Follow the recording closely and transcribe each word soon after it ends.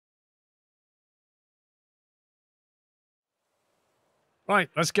Right,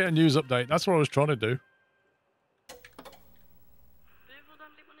 let's get a news update. That's what I was trying to do.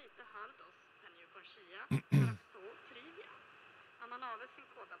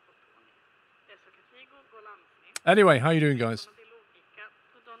 Anyway, how you doing, guys?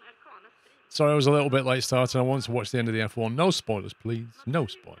 Sorry, I was a little bit late starting. I wanted to watch the end of the F1. No spoilers, please. No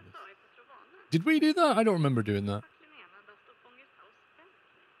spoilers. Did we do that? I don't remember doing that.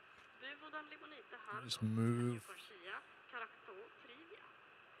 Just move.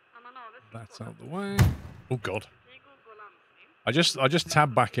 That's out the way. Oh, God. I just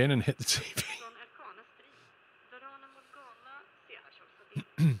tabbed back in and hit the TV.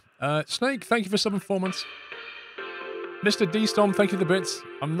 Snake, thank you for 7 months. Mr. D-Storm, thank you for the bits.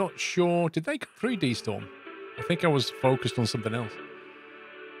 I'm not sure. Did they come through D-Storm? I think I was focused on something else.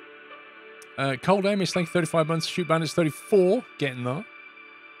 Cold Amish, thank you 35 months. Shoot Bandits 34, getting there.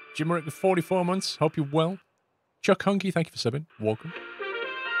 Jimerick with 44 months. Hope you're well. Chuck Hunky, thank you for 7. Welcome.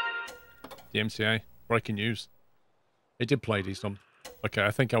 The MCA, breaking news. It did play D-Storm. Okay,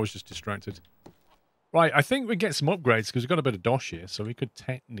 I think I was just distracted. Right, I think we get some upgrades because we've got a bit of dosh here, so we could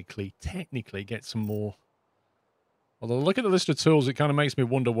technically get some more. Although, look at the list of tools, it kind of makes me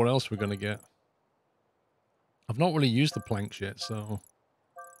wonder what else we're going to get. I've not really used the planks yet, so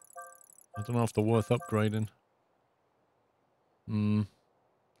I don't know if they're worth upgrading.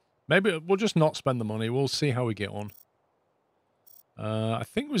 Maybe we'll just not spend the money. We'll see how we get on. I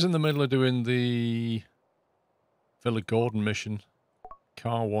think it was in the middle of doing the Villa Gordon mission.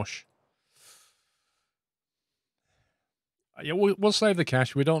 Car wash. Yeah, we'll save the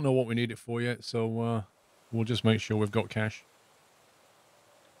cash. We don't know what we need it for yet, so we'll just make sure we've got cash.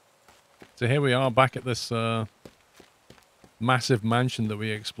 So here we are back at this massive mansion that we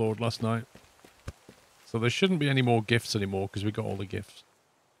explored last night. So there shouldn't be any more gifts anymore because we got all the gifts.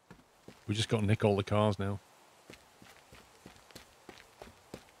 We just got to nick all the cars now.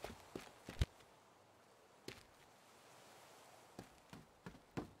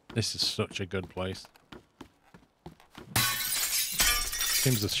 This is such a good place.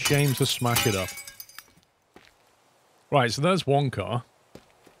 Seems a shame to smash it up. Right, so there's one car.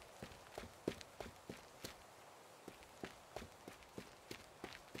 Do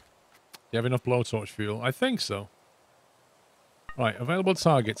you have enough blowtorch fuel? I think so. Right, available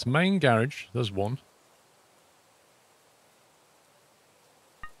targets. Main garage, there's one.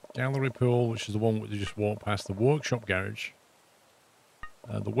 Gallery pool, which is the one we just walked past. The workshop garage.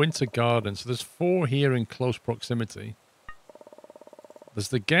 The winter garden. So there's 4 here in close proximity. There's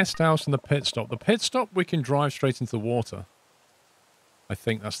the guest house and the pit stop. The pit stop, we can drive straight into the water. I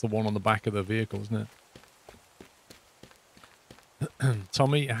think that's the one on the back of the vehicle, isn't it?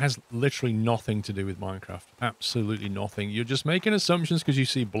 Tommy, it has literally nothing to do with Minecraft. Absolutely nothing. You're just making assumptions because you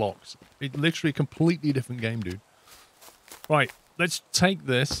see blocks. It's literally a completely different game, dude. Right, let's take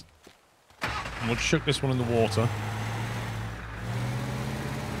this. And we'll chuck this one in the water.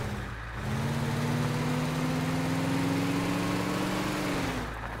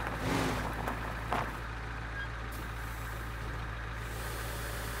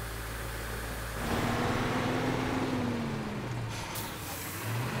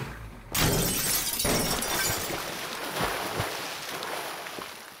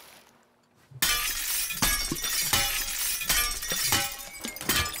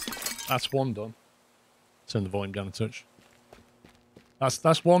 That's one done. Turn the volume down a touch.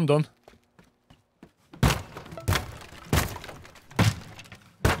 That's one done.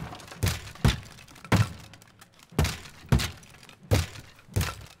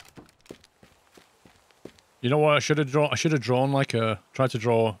 You know what I should have drawn? I should have drawn like tried to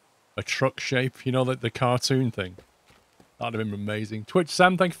draw a truck shape, you know, like the cartoon thing. That'd have been amazing. Twitch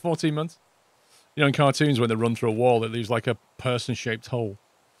Sam, thank you for 14 months. You know, in cartoons when they run through a wall, it leaves like a person-shaped hole.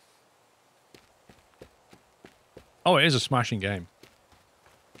 Oh, it is a smashing game.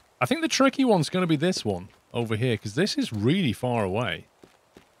 I think the tricky one's going to be this one over here, because this is really far away.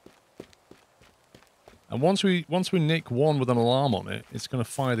 And once we nick one with an alarm on it, it's going to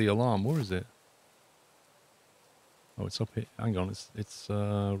fire the alarm. Where is it? Oh, it's up here. Hang on, it's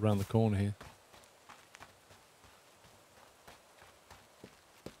around the corner here.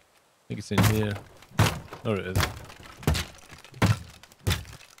 I think it's in here. There it is.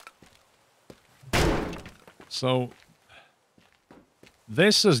 So,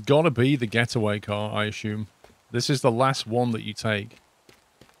 this has got to be the getaway car, I assume. This is the last one that you take.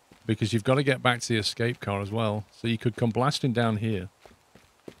 Because you've got to get back to the escape car as well. So you could come blasting down here.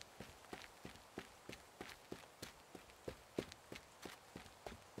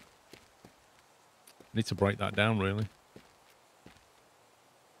 Need to break that down, really.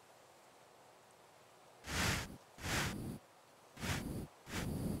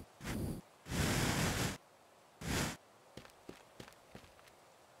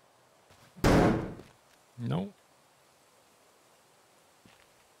 No.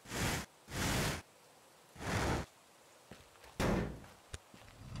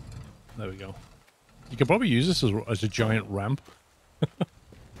 There we go. You could probably use this as a giant ramp.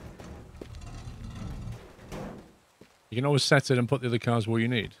 You can always set it and put the other cars where you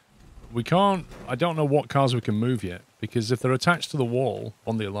need. We can't... I don't know what cars we can move yet, because if they're attached to the wall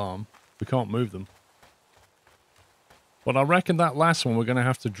on the alarm, we can't move them. But I reckon that last one we're going to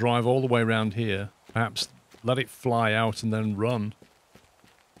have to drive all the way around here, perhaps let it fly out and then run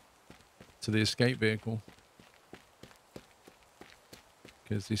to the escape vehicle.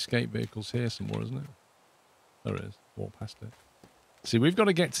 Because the escape vehicle's here somewhere, isn't it? There it is. Walk past it. See, we've got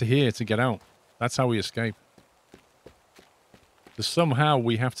to get to here to get out. That's how we escape. So somehow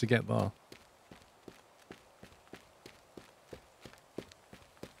we have to get there.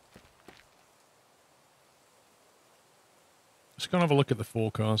 Let's go and have a look at the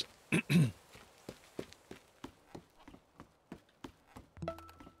 4 cars.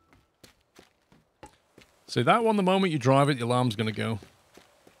 See, that one, the moment you drive it, the alarm's going to go.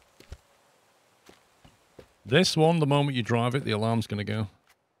 This one, the moment you drive it, the alarm's going to go.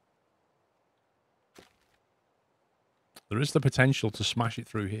 There is the potential to smash it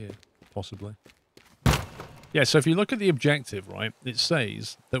through here, possibly. Yeah, so if you look at the objective, right, it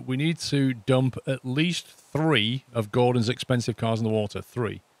says that we need to dump at least 3 of Gordon's expensive cars in the water.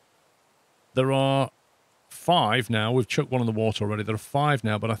 3. There are 5 now. We've chucked one in the water already. There are 5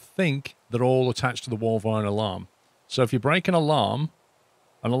 now, but I think they're all attached to the wall via an alarm. So if you break an alarm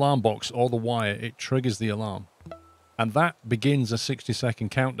box or the wire, it triggers the alarm. And that begins a 60-second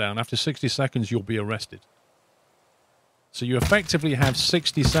countdown. After 60 seconds, you'll be arrested. So you effectively have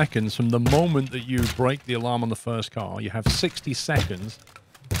 60 seconds from the moment that you break the alarm on the first car. You have 60 seconds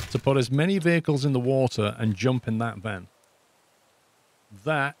to put as many vehicles in the water and jump in that van.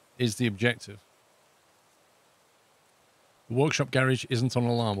 That is the objective. The workshop garage isn't on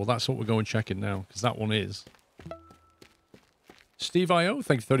alarm. Well, that's what we're going checking now, because that one is. Steve I.O.,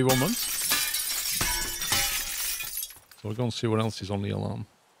 thank you, 31 months. So we'll go and see what else is on the alarm.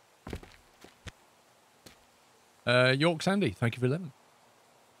 York Sandy, thank you for 11.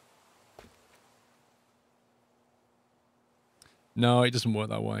 No, it doesn't work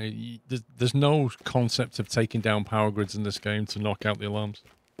that way. There's no concept of taking down power grids in this game to knock out the alarms.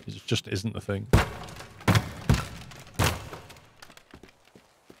 It just isn't a thing.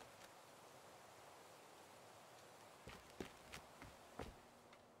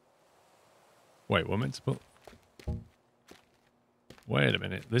 Wait, we're meant to put... Wait a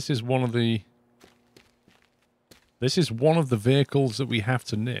minute. This is one of the... This is one of the vehicles that we have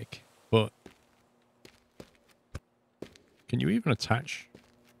to nick, but... Can you even attach?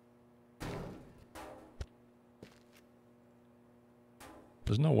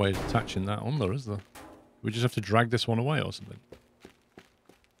 There's no way of attaching that on there, is there? We just have to drag this one away or something.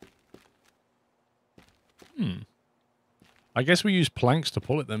 I guess we use planks to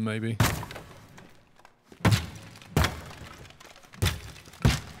pull it then, maybe.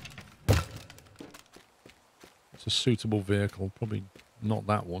 It's a suitable vehicle. Probably not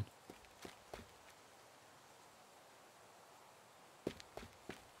that one. I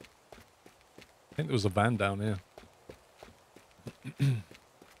think there was a van down here.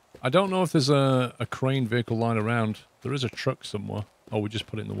 I don't know if there's a crane vehicle lying around. There is a truck somewhere. Oh, we just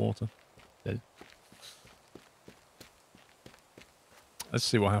put it in the water. Dead. Let's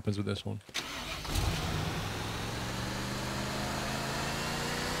see what happens with this one.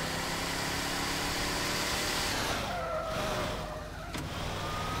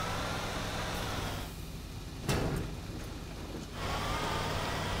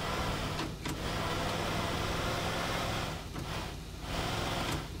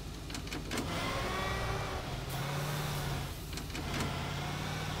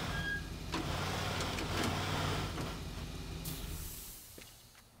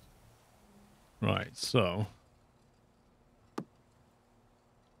 Right, so...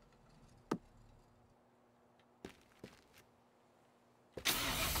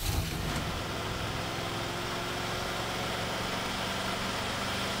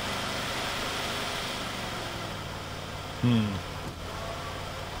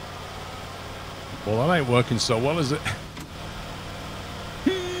 Well, that ain't working so well, is it?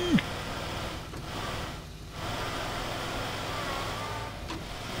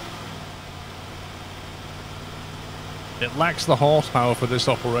 It lacks the horsepower for this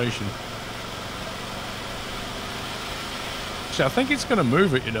operation. Actually, I think it's going to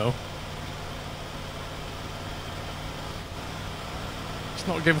move it, you know. It's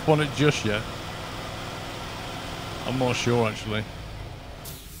not give up on it just yet. I'm not sure, actually.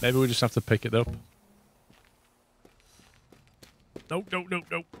 Maybe we just have to pick it up. Nope, nope, nope,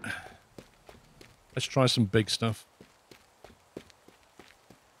 nope. Let's try some big stuff.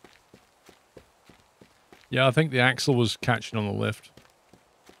 Yeah, I think the axle was catching on the lift.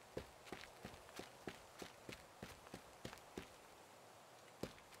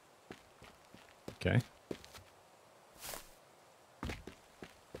 Okay.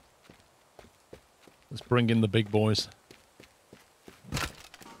 Let's bring in the big boys.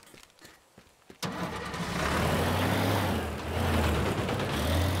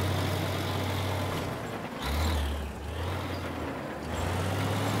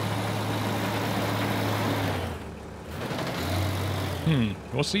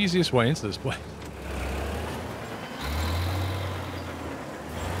 What's the easiest way into this place?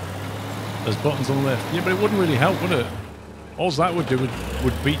 There's buttons on the left. Yeah, but it wouldn't really help, would it? All that would do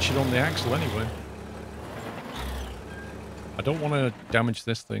would beach it on the axle anyway. I don't want to damage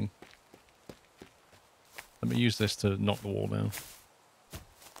this thing. Let me use this to knock the wall down.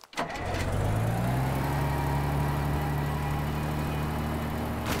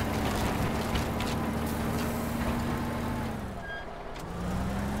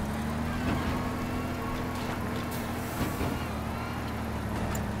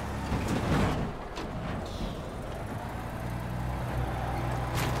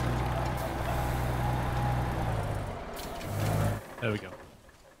 There we go.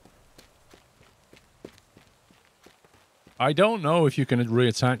 I don't know if you can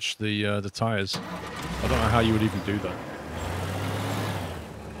reattach the tires. I don't know how you would even do that.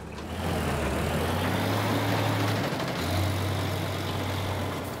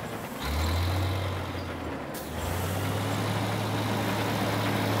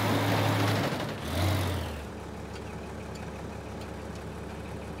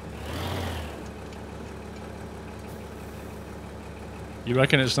 You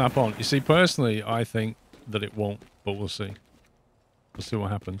reckon it snap on? You see, personally, I think that it won't, but we'll see. We'll see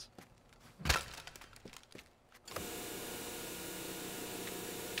what happens.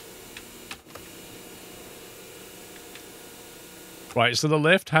 Right, so the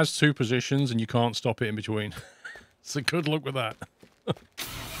lift has 2 positions and you can't stop it in between. So good luck with that.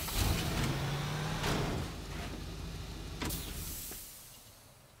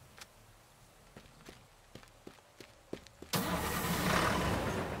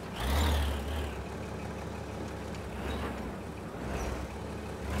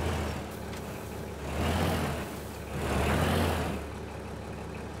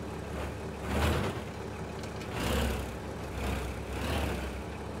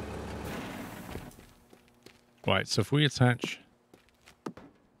 Right, so if we attach...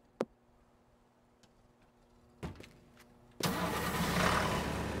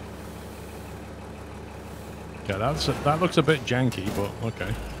 Okay, that looks a bit janky, but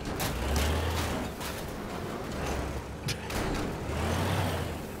okay.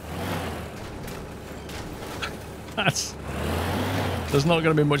 There's not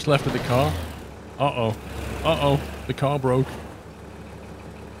going to be much left of the car. Uh-oh. Uh-oh. The car broke.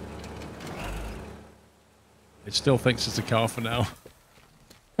 It still thinks it's a car for now.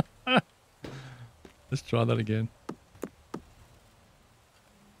 Let's try that again.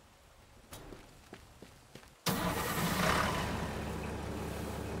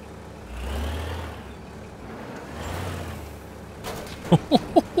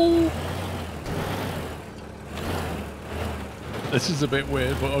 This is a bit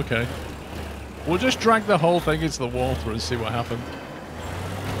weird, but okay. We'll just drag the whole thing into the water and see what happens.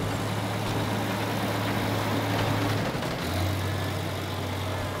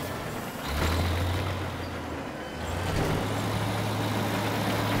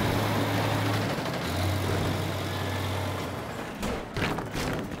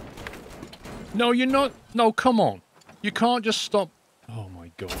 No, you're not. No, come on. You can't just stop. Oh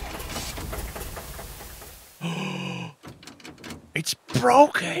my god. It's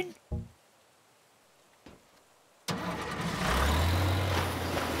broken.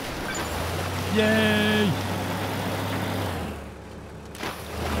 Yay.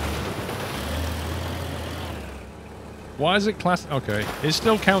 Why is it class? Okay. It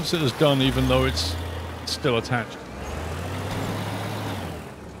still counts it as done even though it's still attached.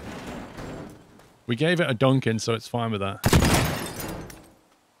 We gave it a Dunkin', so it's fine with that.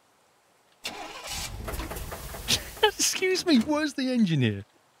 Excuse me, where's the engineer?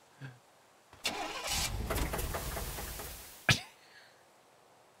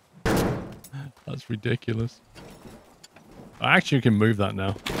 That's ridiculous. Actually, you can move that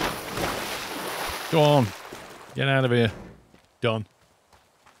now. Go on. Get out of here. Done.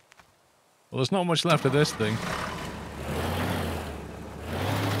 Well, there's not much left of this thing.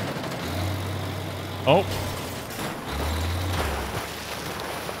 Oh.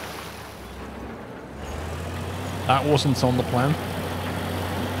 That wasn't on the plan.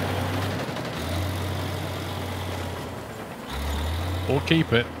 Or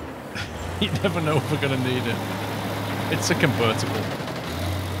keep it. You never know if we're going to need it. It's a convertible.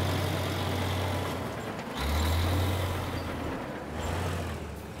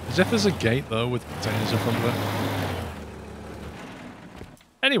 As if there's a gate, though, with containers in front of it.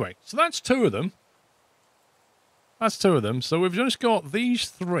 Anyway, so that's 2 of them. That's 2 of them. So we've just got these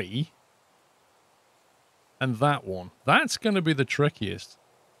 3. And that one. That's going to be the trickiest.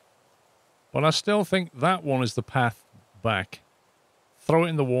 But I still think that one is the path back. Throw it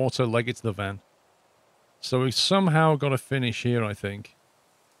in the water, leg it to the van. So we've somehow got to finish here, I think.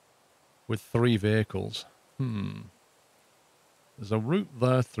 With 3 vehicles. There's a route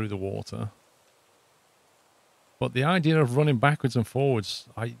there through the water. But the idea of running backwards and forwards,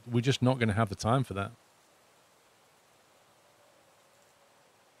 we're just not going to have the time for that.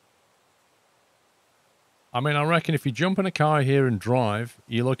 I mean, I reckon if you jump in a car here and drive,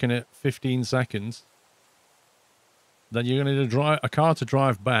 you're looking at 15 seconds. Then you're going to need a car to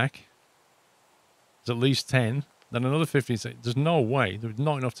drive back. It's at least 10. Then another 15 seconds. There's no way. There's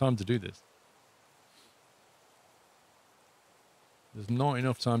not enough time to do this. There's not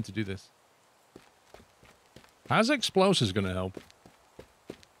enough time to do this. How's explosives going to help?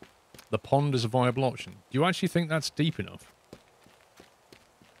 The pond is a viable option. Do you actually think that's deep enough?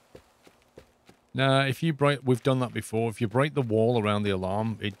 Nah, if you break... We've done that before. If you break the wall around the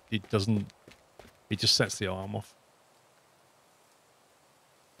alarm, it doesn't... It just sets the alarm off.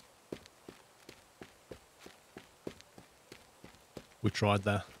 We tried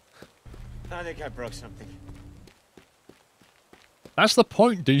that. I think I broke something. That's the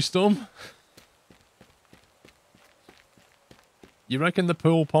point, D-Storm. You reckon the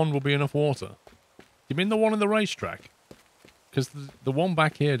pool pond will be enough water? You mean the one in the racetrack? Because the one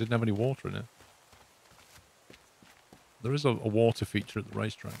back here didn't have any water in it. There is a water feature at the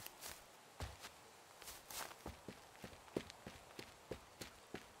racetrack.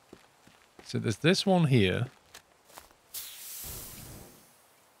 So there's this one here.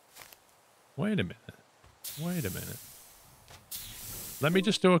 Wait a minute. Wait a minute. Let me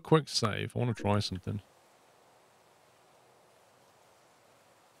just do a quick save. I want to try something.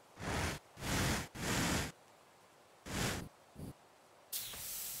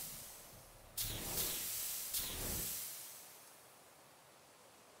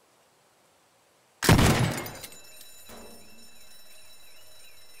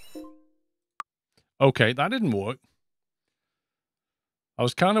 Okay, that didn't work. I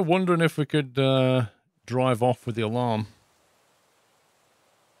was kind of wondering if we could drive off with the alarm.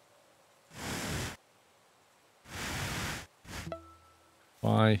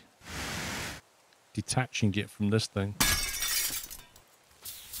 By detaching it from this thing.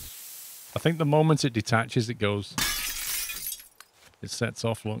 I think the moment it detaches, it goes. It sets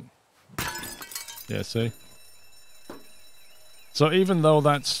off, look. Yeah, see? So even though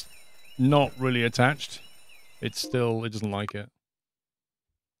that's not really attached, it doesn't like it.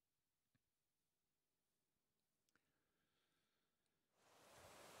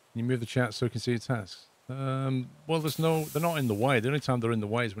 Can you move the chat so we can see your tasks? Well, they're not in the way. The only time they're in the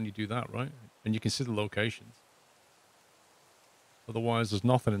way is when you do that, right? And you can see the locations. Otherwise, there's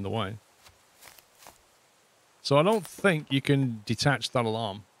nothing in the way. So I don't think you can detach that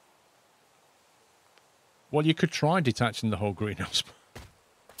alarm. Well, you could try detaching the whole greenhouse.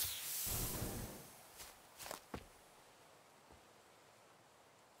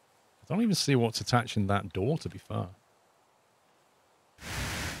 I don't even see what's attaching that door, to be fair.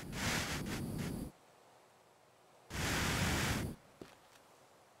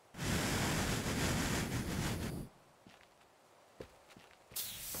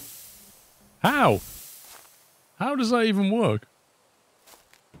 How? How does that even work?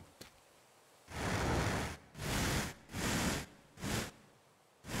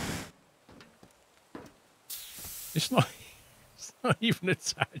 It's not even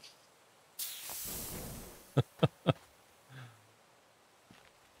attached.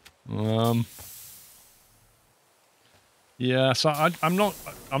 Yeah, so I'm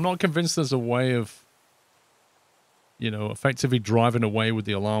not convinced there's a way of, you know, effectively driving away with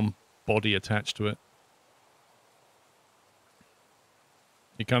the alarm body attached to it.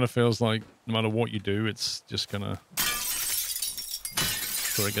 It kind of feels like no matter what you do, it's just gonna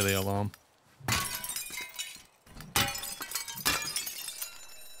trigger the alarm.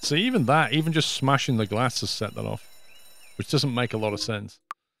 So even just smashing the glass has set that off, which doesn't make a lot of sense.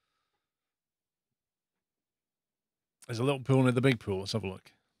 There's a little pool near the big pool. Let's have a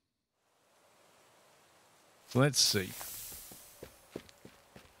look. So let's see.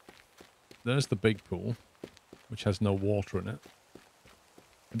 There's the big pool. which has no water in it.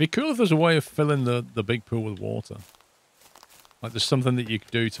 It'd be cool if there's a way of filling the big pool with water. Like there's something that you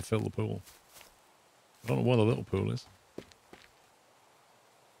could do to fill the pool. I don't know what the little pool is.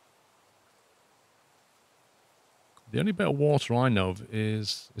 The only bit of water I know of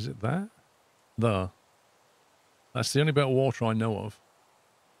is it that? That's the only bit of water I know of.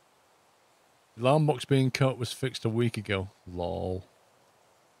 The alarm box being cut was fixed a week ago. Lol.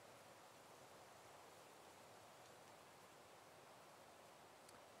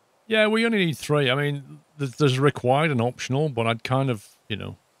 Yeah, we only need 3. I mean, there's required and optional, but I'd kind of, you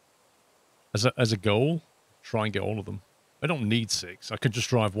know, as a goal, try and get all of them. I don't need 6. I could just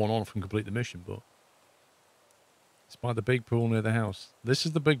drive one off and complete the mission, but it's by the big pool near the house. This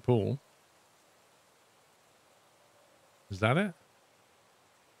is the big pool. Is that it?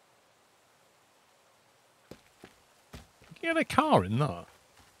 You can get a car in that? Are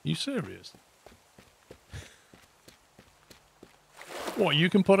you serious? What, you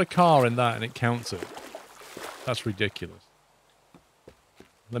can put a car in that and it counts it? That's ridiculous.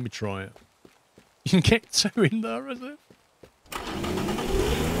 Let me try it. You can get 2 in there, is it?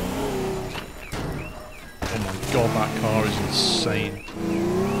 Oh my god, that car is insane.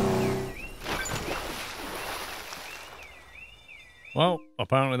 Well,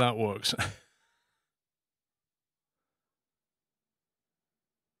 apparently that works.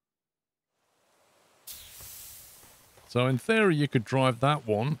 So in theory, you could drive that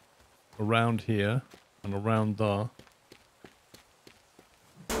one around here and around there.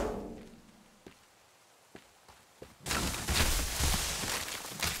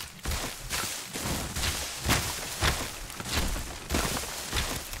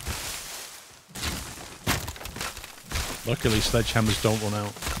 Luckily, sledgehammers don't run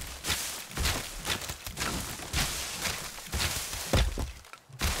out.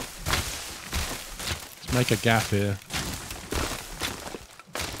 Let's make a gap here.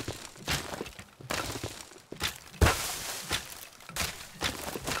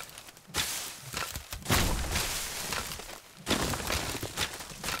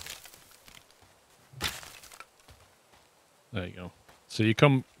 There you go. So you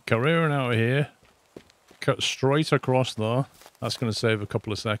come careering out of here, cut straight across there. That's going to save a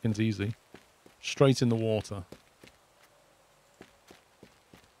couple of seconds easy. Straight in the water.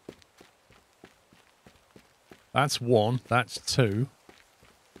 That's 1. That's 2.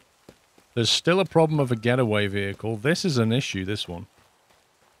 There's still a problem of a getaway vehicle. This is an issue, this one.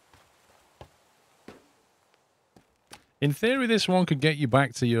 In theory, this one could get you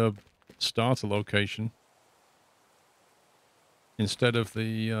back to your starter location. Instead of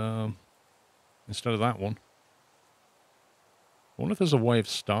that one. I wonder if there's a way of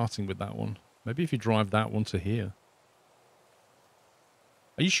starting with that one. Maybe if you drive that one to here.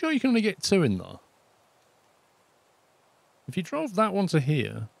 Are you sure you can only get 2 in there? If you drove that one to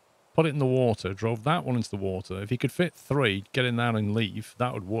here, put it in the water, drove that one into the water, if you could fit 3, get in there and leave,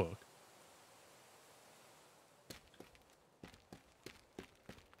 that would work.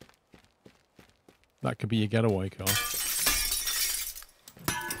 That could be your getaway car.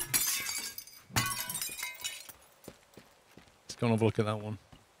 Go and have a look at that one.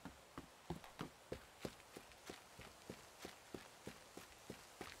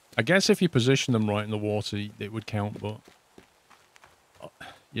 I guess if you position them right in the water, it would count, but...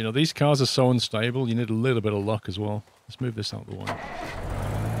 You know, these cars are so unstable, you need a little bit of luck as well. Let's move this out of the way.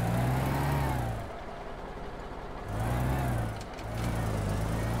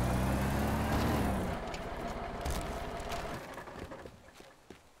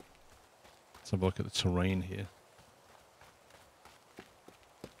 Let's have a look at the terrain here.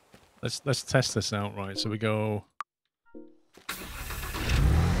 Let's test this out, right? So we go.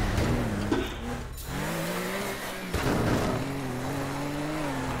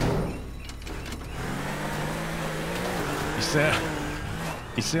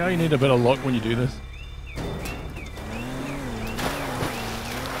 You see how you need a bit of luck when you do this?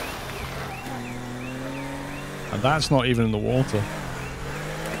 And that's not even in the water.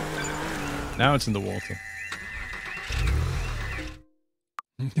 Now it's in the water.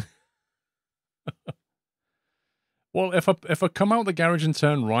 Well, if I come out the garage and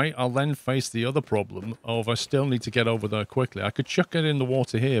turn right, I'll then face the other problem of I still need to get over there quickly. I could chuck it in the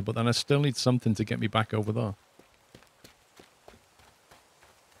water here, but then I still need something to get me back over there.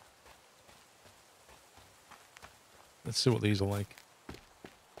 Let's see what these are like.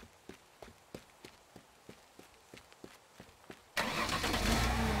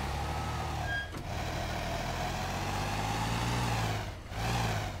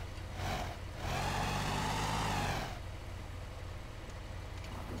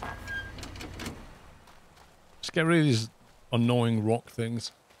 Let's get rid of these annoying rock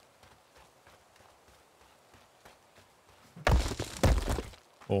things.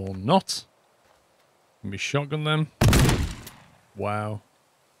 Or not. Let me shotgun them. Wow.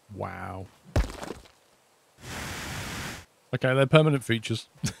 Wow. Okay, they're permanent features.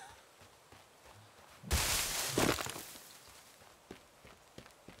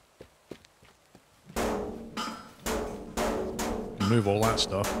 Move all that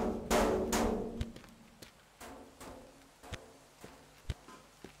stuff.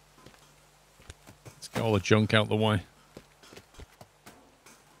 Let's get all the junk out the way.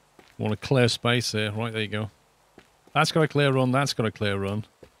 Want a clear space here. Right, there you go. That's got a clear run. That's got a clear run.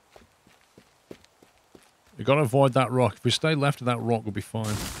 We've got to avoid that rock. If we stay left of that rock, we'll be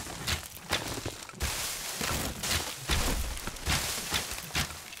fine.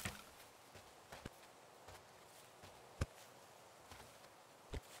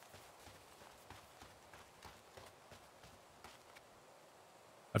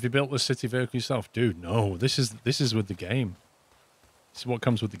 Have you built the city vehicle yourself? Dude, no. This is with the game. This is what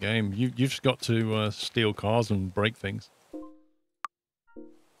comes with the game. You've just got to steal cars and break things.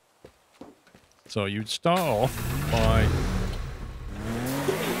 So you'd start off by...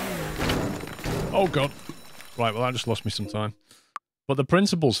 Oh, God. Right, well, that just lost me some time. But the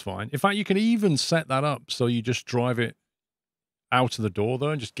principle's fine. In fact, you can even set that up so you just drive it out of the door, though,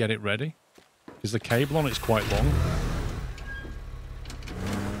 and just get it ready. Because the cable on it's quite long.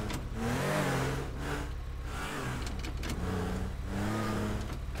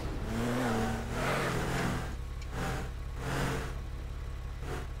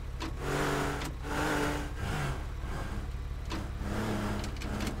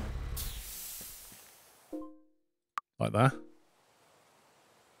 Like that.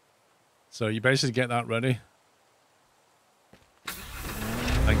 So you basically get that ready.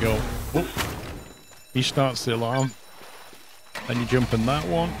 And go, whoop. He starts the alarm. Then you jump in that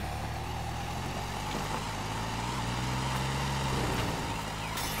one.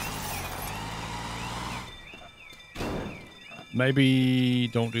 Maybe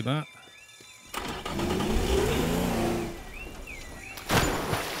don't do that.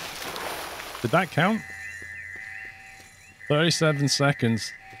 Did that count? 37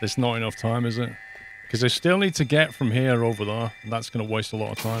 seconds. It's not enough time, is it? Because they still need to get from here over there. And that's going to waste a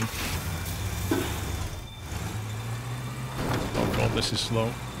lot of time. Oh god, this is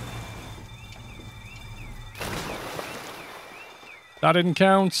slow. That didn't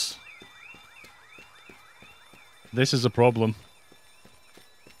count. This is a problem.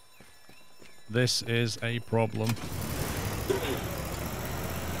 This is a problem.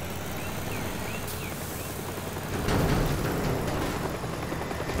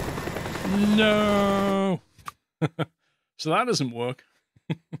 No! So that doesn't work.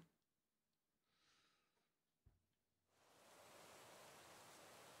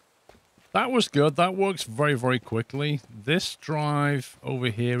 That was good. That works very, very quickly. This drive over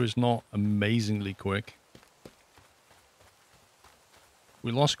here is not amazingly quick.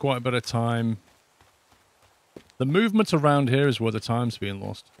 We lost quite a bit of time. The movement around here is where the time's being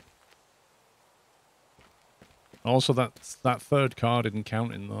lost. Also, that third car didn't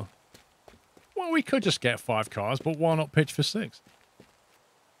count in there. Well, we could just get 5 cars, but why not pitch for 6?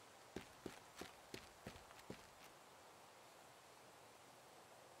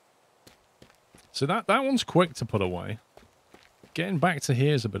 So that one's quick to put away. Getting back to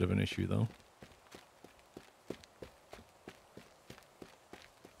here is a bit of an issue, though.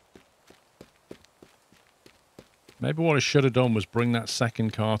 Maybe what I should have done was bring that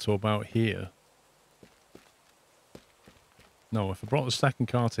second car to about here. No, if I brought the second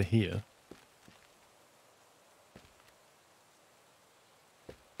car to here...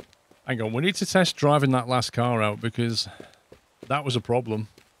 Hang on, we need to test driving that last car out because that was a problem.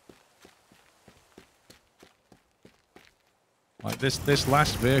 Like this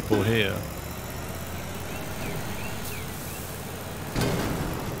last vehicle here.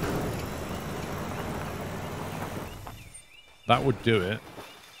 That would do it.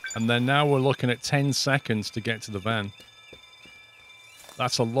 And then now we're looking at 10 seconds to get to the van.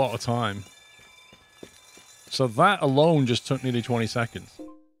 That's a lot of time. So that alone just took nearly 20 seconds.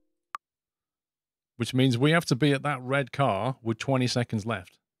 Which means we have to be at that red car with 20 seconds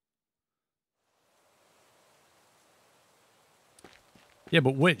left. Yeah,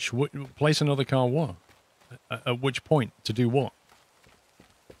 but which? Place another car what? At which point? To do what?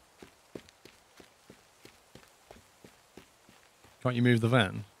 Can't you move the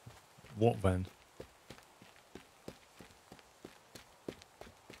van? What van?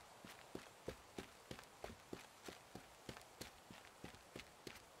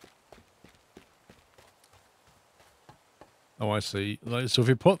 Oh, I see. So if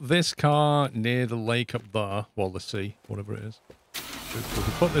we put this car near the lake up there, well, the sea, whatever it is. So if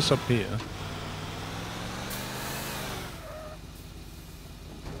we put this up here.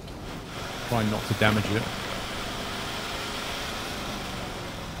 Try not to damage it.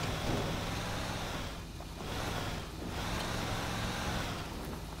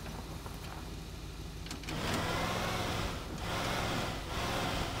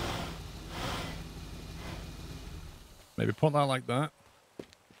 Maybe put that like that.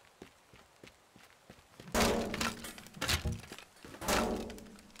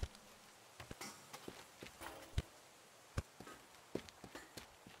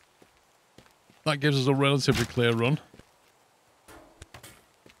 That gives us a relatively clear run.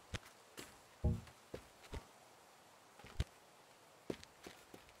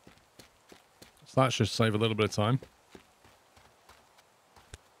 So that should save a little bit of time.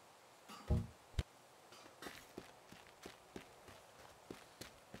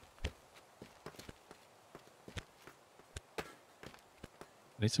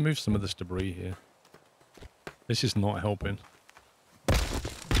 I need to move some of this debris here. This is not helping.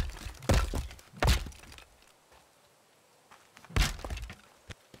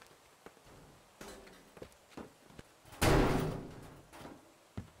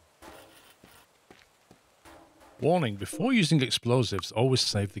 Warning, before using explosives, always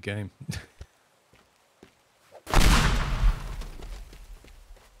save the game.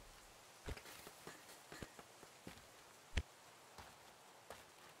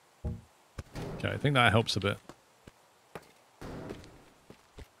 Okay, I think that helps a bit.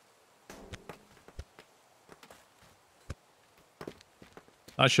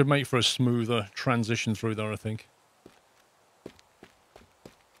 That should make for a smoother transition through there, I think.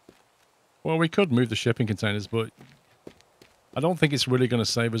 Well, we could move the shipping containers, but I don't think it's really going to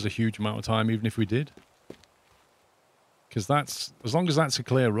save us a huge amount of time, even if we did. Because that's, as long as that's a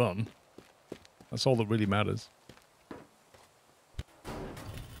clear run, that's all that really matters.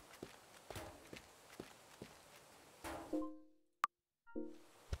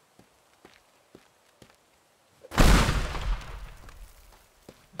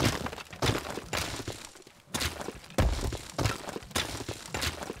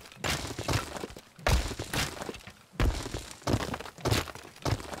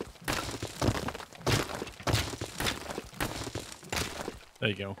 There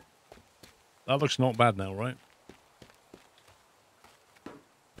you go. That looks not bad now, right?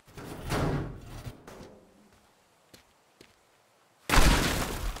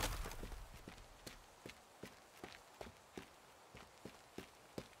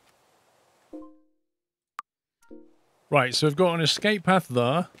 Right, so we've got an escape path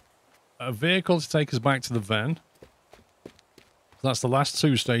there. A vehicle to take us back to the van. That's the last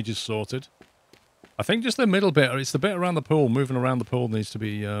two stages sorted. I think just the middle bit, or it's the bit around the pool, moving around the pool needs to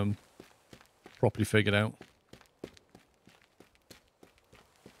be properly figured out.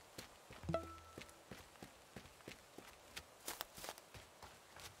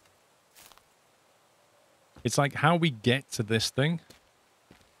 It's like how we get to this thing.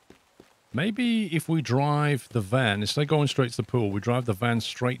 Maybe if we drive the van, instead of going straight to the pool, we drive the van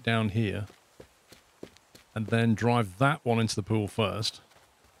straight down here. And then drive that one into the pool first.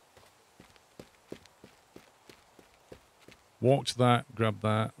 Walk to that, grab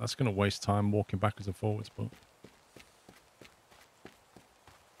that. That's going to waste time walking backwards and forwards, but...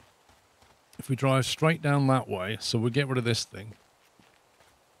 if we drive straight down that way, so we'll get rid of this thing.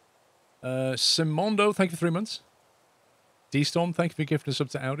 Simondo, thank you for 3 months. D-Storm, thank you for gifting us up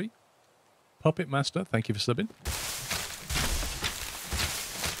to Audi. Puppet Master, thank you for subbing.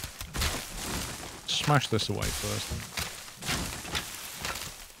 Smash this away first.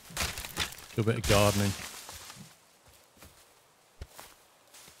 Do a bit of gardening.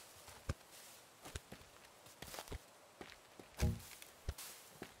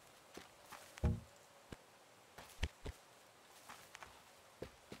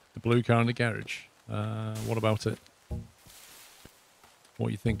 The blue car in the garage. What about it? What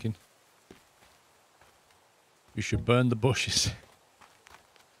are you thinking? You should burn the bushes.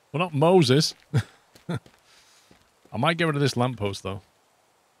 Well, not Moses. I might get rid of this lamppost, though.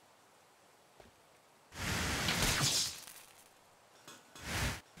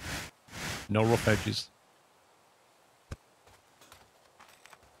 No rough edges.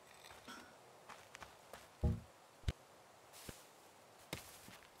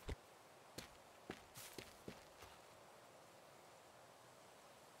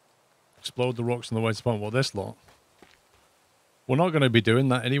 Explode the rocks on the way to spawn. Well, this lot. We're not going to be doing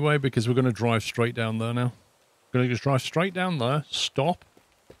that anyway because we're going to drive straight down there now. We're going to just drive straight down there, stop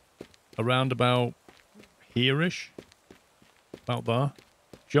around about here-ish, About there.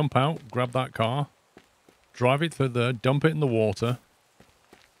 Jump out, grab that car, drive it through there, dump it in the water,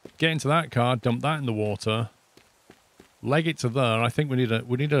 get into that car, dump that in the water, leg it to there. I think we need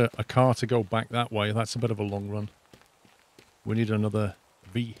a car to go back that way. That's a bit of a long run. We need another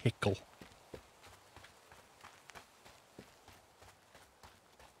vehicle.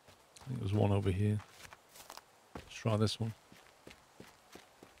 I think there's one over here. Let's try this one.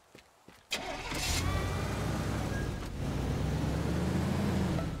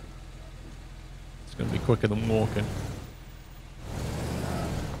 It's going to be quicker than walking.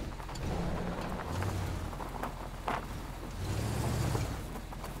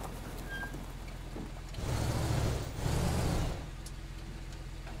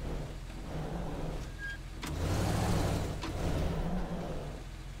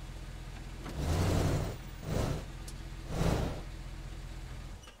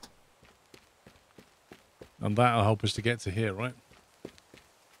 And that'll help us to get to here, right?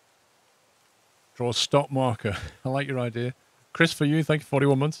 Draw a stop marker. I like your idea. Chris, for you, thank you,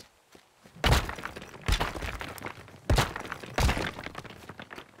 41 months.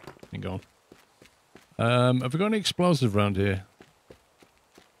 Hang on. Have we got any explosives around here?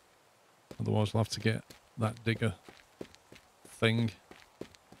 Otherwise, we'll have to get that digger thing.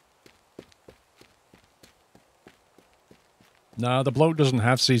 Nah, the bloke doesn't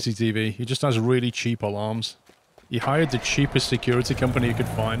have CCTV. He just has really cheap alarms. He hired the cheapest security company he could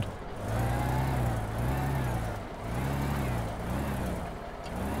find.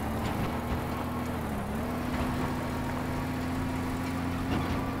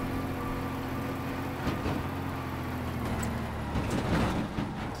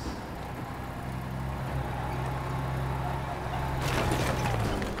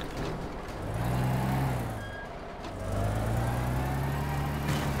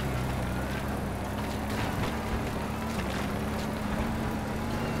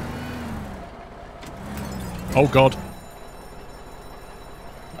 Oh god.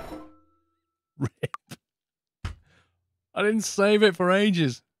 Rip. I didn't save it for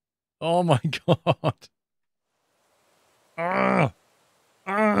ages. Oh my god.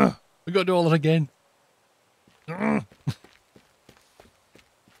 We gotta do all that again. I'll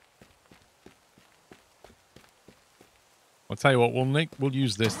tell you what, we'll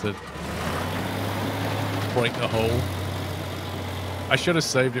use this to break the hole. I should have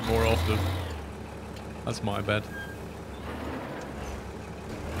saved it more often. That's my bad.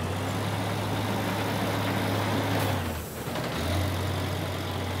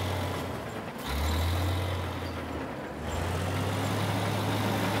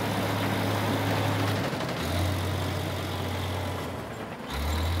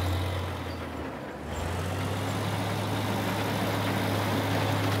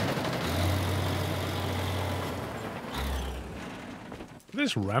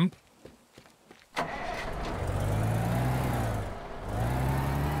 This ramp.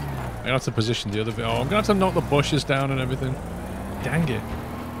 I have to position the other bit. Oh, I'm gonna have to knock the bushes down and everything. Dang it.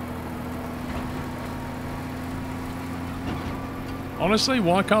 Honestly,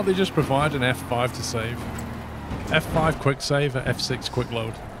 why can't they just provide an F5 to save? F5 quick save, F6 quick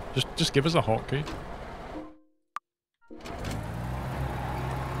load. Just give us a hotkey.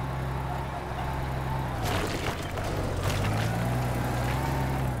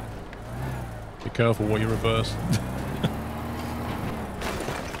 Be careful what you reverse.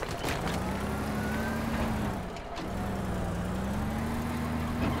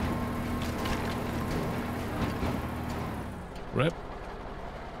 Rip.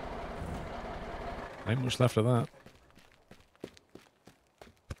 Ain't much left of that.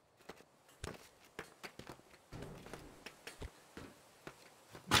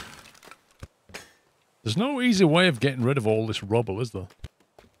 There's no easy way of getting rid of all this rubble, is there?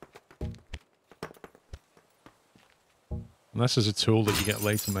 Unless there's a tool that you get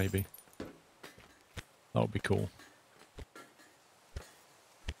later, maybe. That would be cool.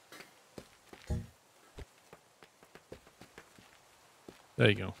 There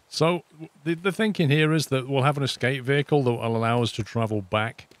you go. So, the thinking here is that we'll have an escape vehicle that will allow us to travel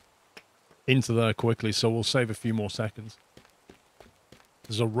back into there quickly, so we'll save a few more seconds.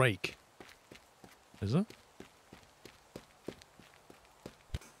 There's a rake. Is there?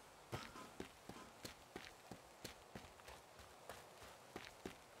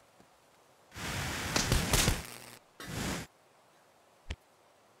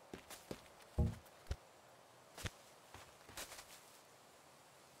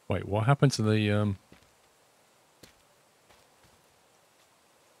 Wait, what happened to the,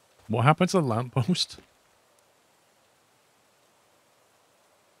 what happened to the lamppost?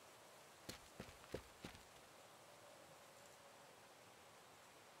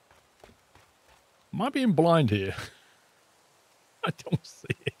 Am I being blind here? I don't see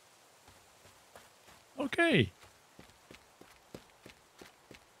it. Okay.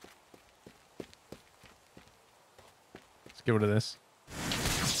 Let's get rid of this.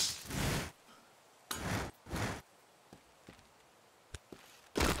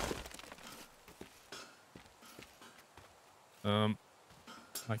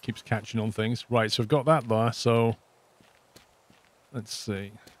 That keeps catching on things. Right, so we've got that there, so let's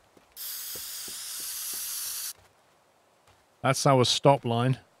see. That's our stop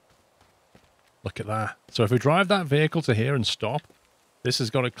line. Look at that. So if we drive that vehicle to here and stop, this has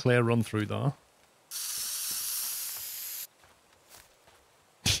got a clear run through there.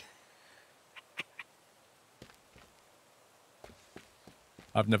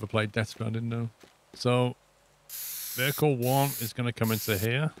 I've never played Death Stranding, no. So vehicle 1 is going to come into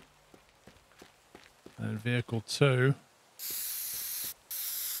here. And vehicle 2 is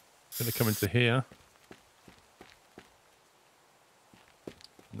going to come into here.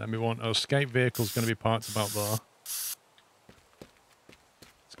 And then we want our escape vehicle is going to be parked about there. Let's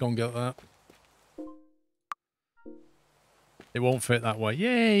go and get that. It won't fit that way.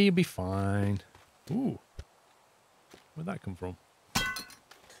 Yay, you'll be fine. Ooh. Where'd that come from?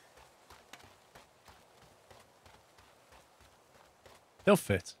 They'll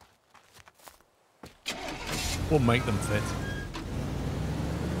fit. We'll make them fit.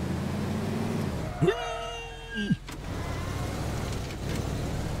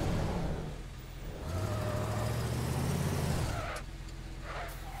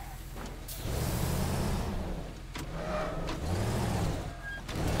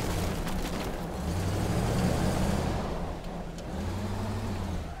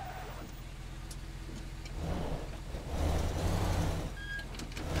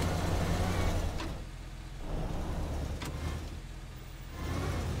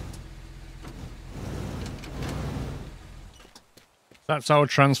 That's our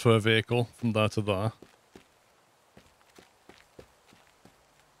transfer vehicle from there to there.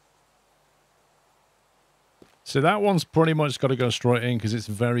 So that one's pretty much got to go straight in because it's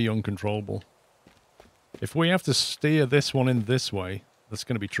very uncontrollable. If we have to steer this one in this way, that's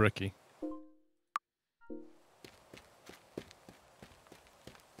going to be tricky.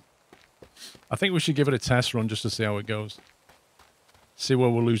 I think we should give it a test run just to see how it goes. See where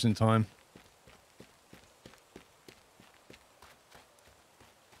we're losing time.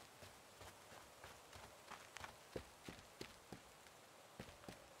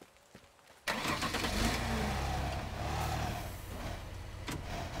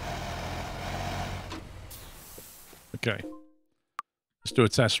 Okay, let's do a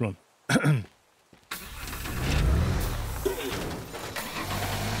test run.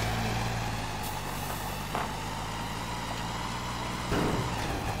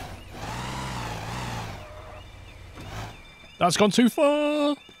 That's gone too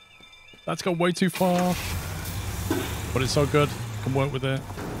far. That's gone way too far. But it's so good. Can work with it.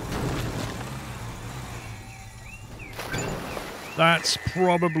 That's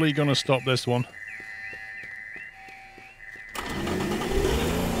probably going to stop this one.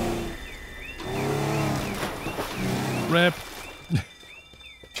 Rip.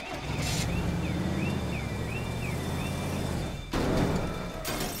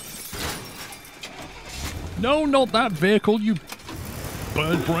 No, not that vehicle, you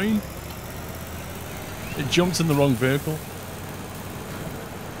bird brain. It jumped in the wrong vehicle.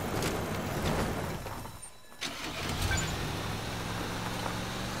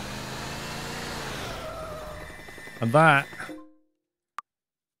 And that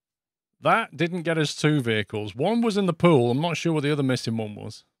didn't get us 2 vehicles. One was in the pool. I'm not sure what the other missing one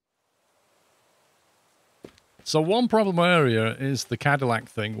was. So one problem area is the Cadillac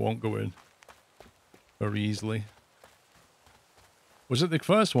thing won't go in very easily. Was it the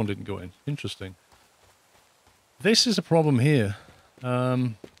first one didn't go in? Interesting. This is a problem here.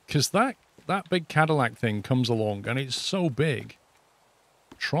 Because that big Cadillac thing comes along and it's so big.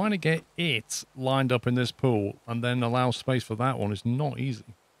 Trying to get it lined up in this pool and then allow space for that one is not easy.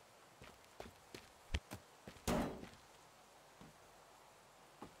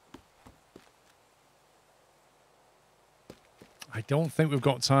 I don't think we've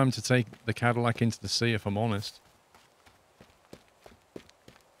got time to take the Cadillac into the sea, if I'm honest.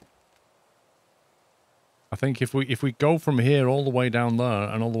 I think if we go from here all the way down there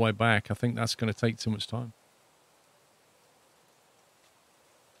and all the way back, I think that's going to take too much time.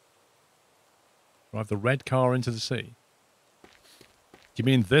 Drive the red car into the sea. Do you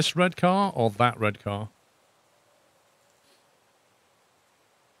mean this red car or that red car?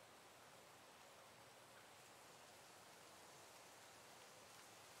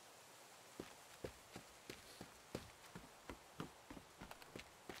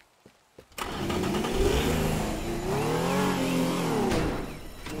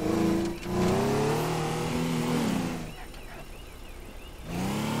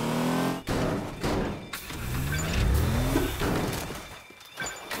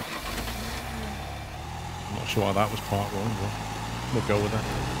 sure why that was part wrong, but we'll go with that.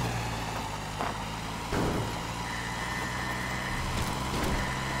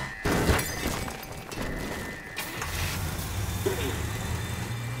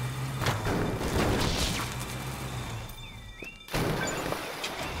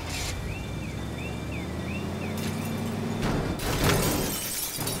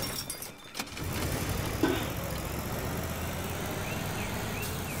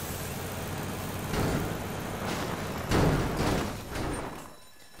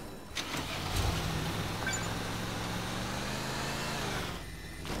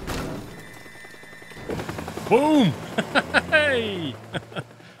 Boom! Hey!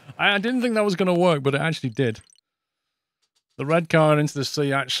 I didn't think that was going to work, but it actually did. The red card into the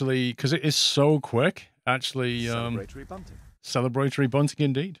sea actually, because it is so quick, actually... celebratory bunting. Celebratory bunting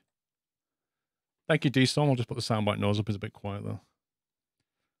indeed. Thank you, D-Storm. I'll just put the soundbite noise up. It's a bit quiet, though.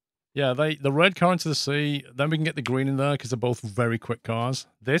 Yeah, the red car into the sea, then we can get the green in there, because they're both very quick cars.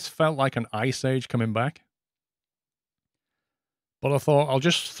 This felt like an Ice Age coming back. But I thought, I'll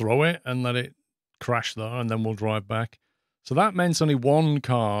just throw it and let it crash there, and then we'll drive back. So that meant only one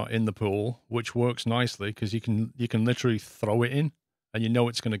car in the pool, which works nicely because you can literally throw it in, and you know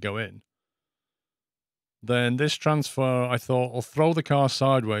it's going to go in. Then this transfer, I thought, I'll throw the car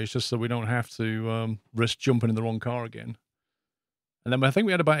sideways just so we don't have to risk jumping in the wrong car again. And then I think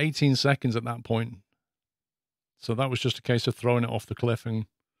we had about 18 seconds at that point. So that was just a case of throwing it off the cliff and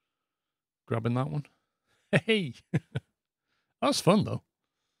grabbing that one. Hey! That was fun, though.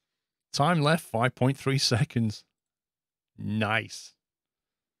 Time left, 5.3 seconds. Nice.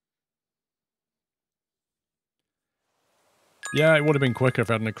 Yeah, it would have been quicker if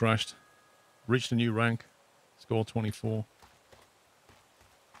I hadn't crashed. Reached a new rank. Score 24.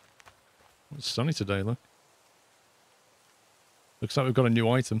 It's sunny today, look. Looks like we've got a new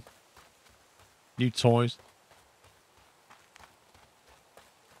item. New toys.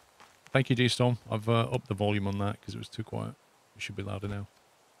 Thank you, D-Storm. I've upped the volume on that because it was too quiet. It should be louder now.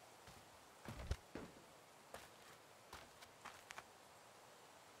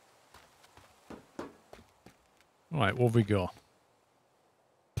 Alright, what have we got?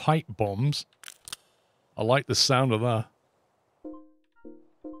 Pipe bombs. I like the sound of that.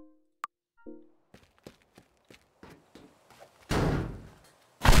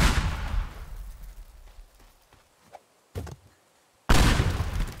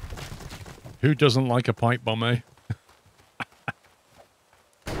 Who doesn't like a pipe bomb, eh?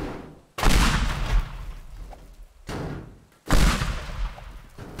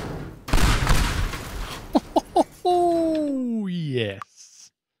 Oh,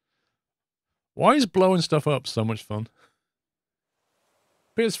 yes. Why is blowing stuff up so much fun?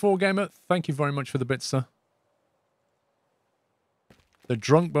 PS4 Gamer, thank you very much for the bits, sir. The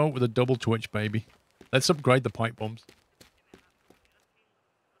drunk boat with a double twitch, baby. Let's upgrade the pipe bombs.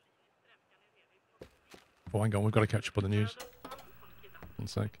 Oh, hang on, we've got to catch up with the news. One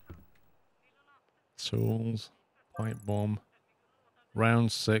sec. Tools, pipe bomb,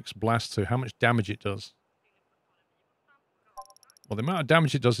 round 6, blast 2. How much damage it does? Well, the amount of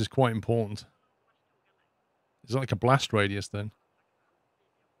damage it does is quite important. Is it like a blast radius then?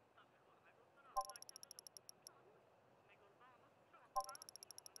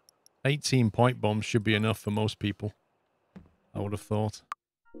 $18 pipe bombs should be enough for most people, I would have thought.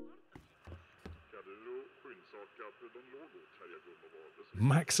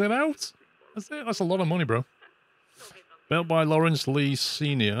 Max it out? That's it. That's a lot of money, bro. Built by Lawrence Lee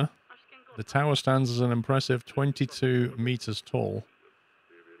Sr., the tower stands as an impressive 22 meters tall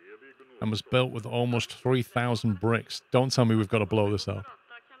and was built with almost 3,000 bricks. Don't tell me we've got to blow this up.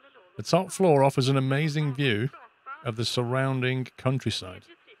 The top floor offers an amazing view of the surrounding countryside.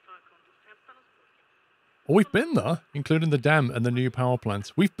 Oh, we've been there, including the dam and the new power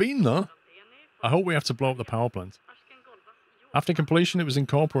plant. We've been there. I hope we have to blow up the power plant. After completion, it was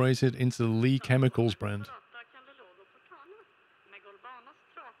incorporated into the Lee Chemicals brand,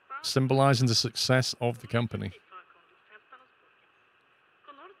 symbolizing the success of the company.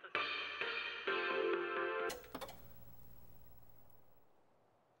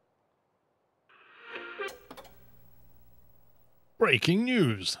 Breaking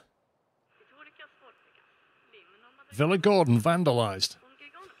news. Villa Gordon vandalized.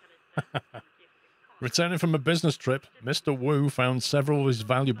 Returning from a business trip, Mr. Wu found several of his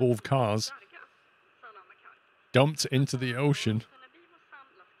valuable cars dumped into the ocean.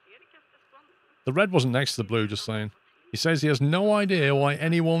 The red wasn't next to the blue, just saying. He says he has no idea why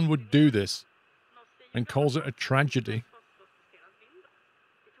anyone would do this and calls it a tragedy.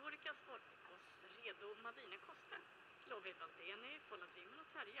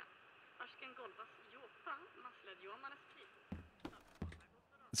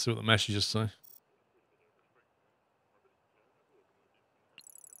 Let's see what the messages say.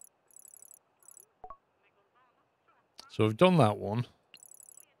 So we've done that one.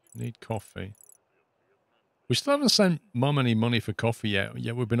 Need coffee. We still haven't sent Mum any money for coffee yet.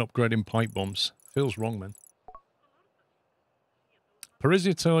 Yet we've been upgrading pipe bombs. Feels wrong, man.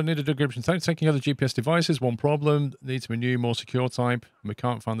 Parisia tool needed decryption. Taking other GPS devices. One problem. Needs to be new, more secure type. And we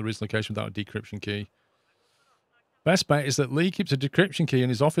can't find the reason location without a decryption key. Best bet is that Lee keeps a decryption key in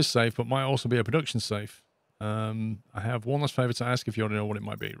his office safe, but might also be a production safe. I have one last favor to ask if you want to know what it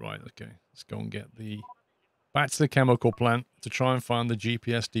might be. Right, okay. Let's go and get the... Back to the chemical plant to try and find the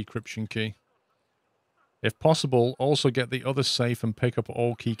GPS decryption key. If possible, also get the other safe and pick up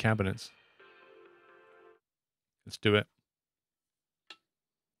all key cabinets. Let's do it.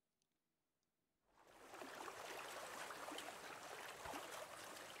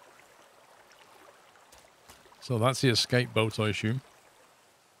 So that's the escape boat, I assume.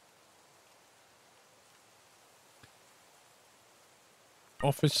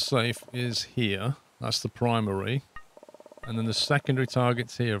 Office safe is here. That's the primary. And then the secondary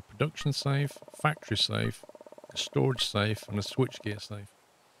targets here. Production safe, factory safe, a storage safe, and a switchgear safe.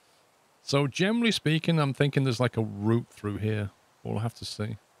 So generally speaking, I'm thinking there's like a route through here. We'll have to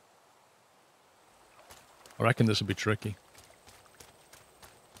see. I reckon this will be tricky.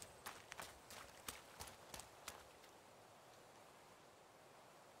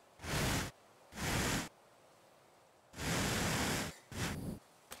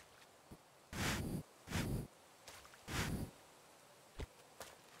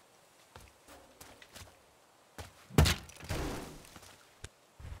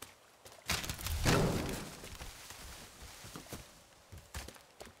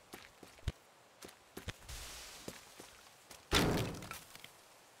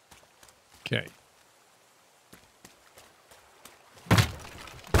 Okay.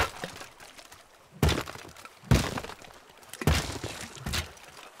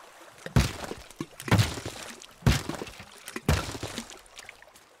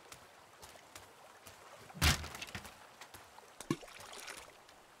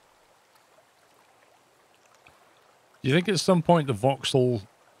 Do you think at some point the voxel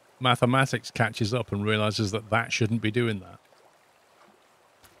mathematics catches up and realizes that that shouldn't be doing that?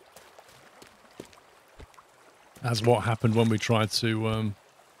 That's what happened when we tried to,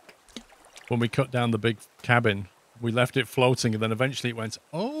 when we cut down the big cabin. We left it floating and then eventually it went,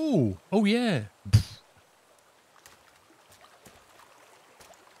 oh yeah.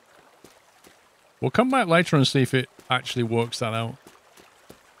 We'll come back later and see if it actually works that out.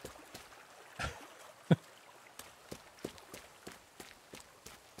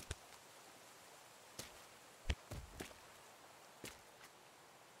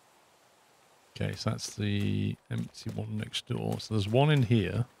 Okay, so that's the empty one next door. So there's one in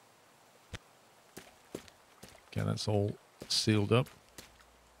here. Okay, that's all sealed up.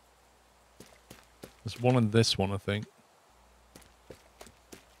 There's one in this one, I think.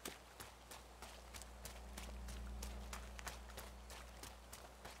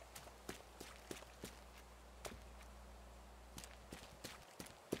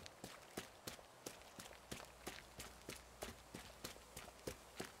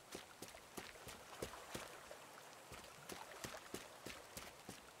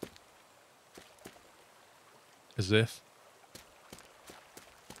 As if.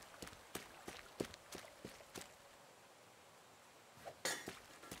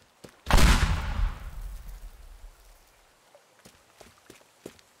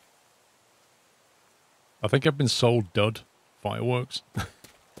 I think I've been sold dud fireworks.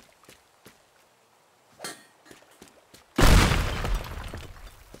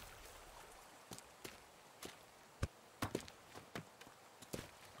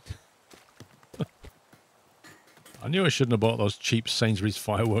 I knew I shouldn't have bought those cheap Sainsbury's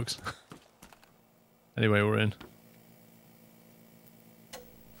fireworks. Anyway, we're in.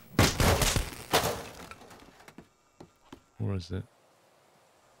 Where is it?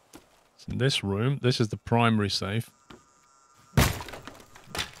 It's in this room. This is the primary safe.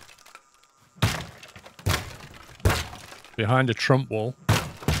 Behind a trump wall.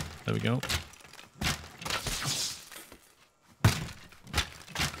 There we go.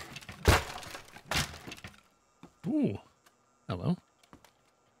 Ooh. Hello.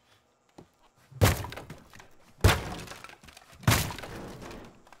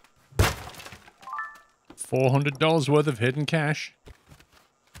 $400 worth of hidden cash.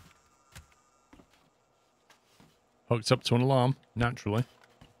 Hooked up to an alarm, naturally.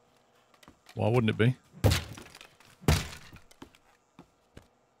 Why wouldn't it be?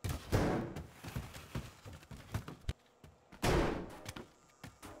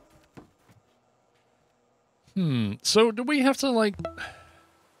 So do we have to, like...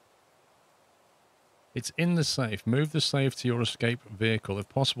 It's in the safe. Move the safe to your escape vehicle. If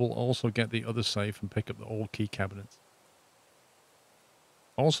possible, also get the other safe and pick up the old key cabinets.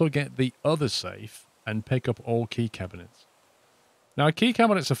 Also get the other safe and pick up all key cabinets. Now, key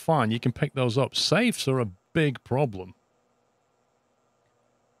cabinets are fine. You can pick those up. Safes are a big problem.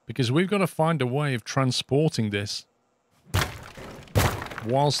 Because we've got to find a way of transporting this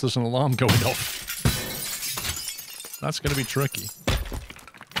whilst there's an alarm going off. That's going to be tricky.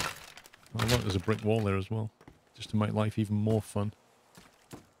 Oh, look, there's a brick wall there as well. Just to make life even more fun.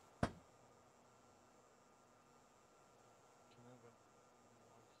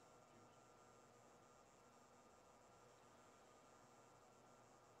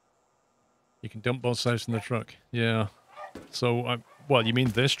 You can dump both safes in the truck. Yeah. So, well, you mean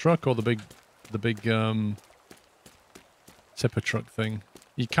this truck or the big tipper truck thing?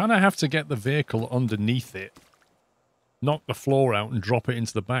 You kind of have to get the vehicle underneath it, knock the floor out, and drop it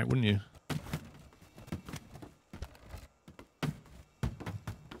into the back, wouldn't you?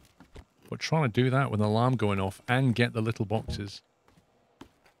 But trying to do that with an alarm going off and get the little boxes,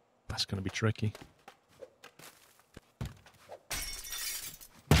 that's going to be tricky.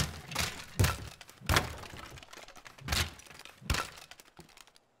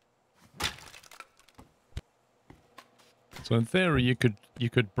 So in theory, you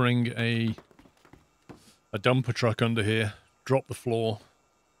could bring a dumper truck under here, drop the floor,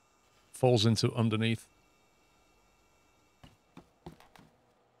 falls into underneath.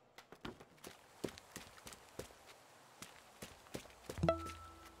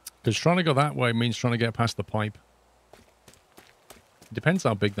 Because trying to go that way means trying to get past the pipe. It depends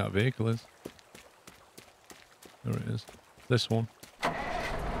how big that vehicle is. There it is. This one.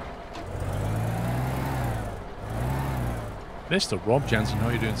 Mr. Rob Jansen, how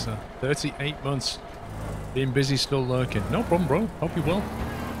are you doing, sir? 38 months. Being busy, still lurking. No problem, bro. Hope you're well.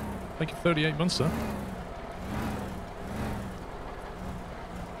 Thank you for 38 months, sir.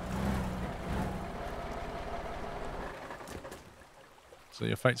 So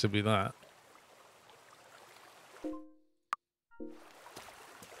effectively that.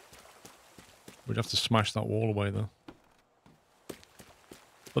 We'd have to smash that wall away, though.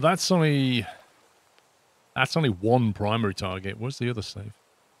 But that's only one primary target. Where's the other safe?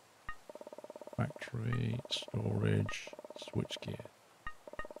 Factory, storage, switchgear.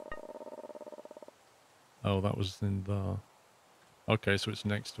 Oh, that was in there. Okay, so it's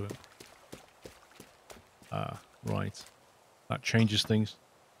next to it. Ah, right. That changes things.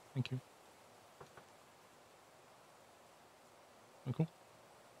 Thank you. Oh, cool.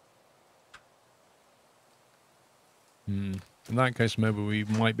 In that case, maybe we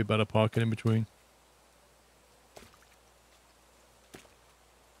might be better parking in between.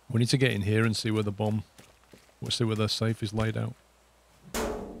 We need to get in here and see where the bomb... We'll see where the safe is laid out.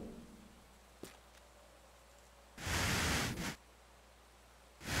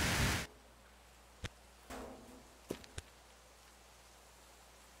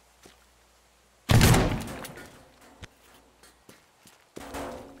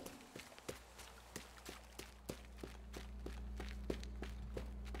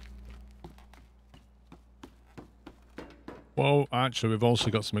 Well, actually, we've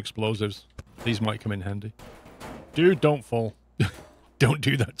also got some explosives. These might come in handy. Dude, don't fall. Don't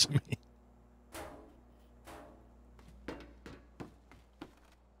do that to me.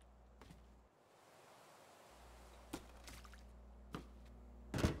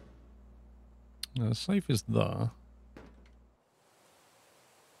 Now, the safe is there.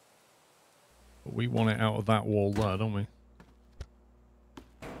 But we want it out of that wall there, don't we?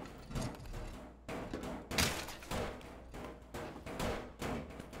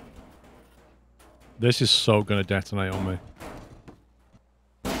 This is so going to detonate on me.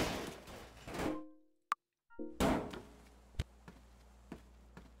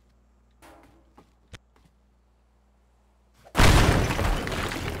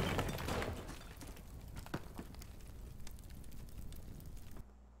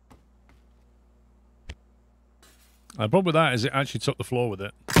 The problem with that is it actually took the floor with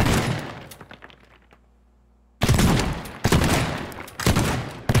it.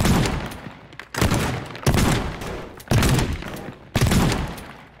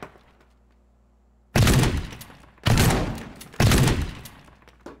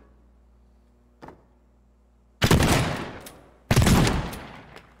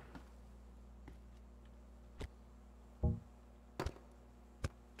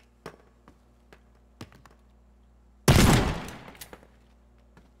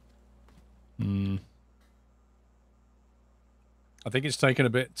 I think it's taken a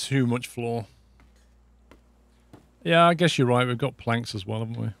bit too much floor. Yeah, I guess you're right. We've got planks as well,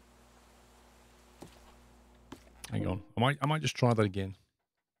 haven't we? Hang on. I might just try that again.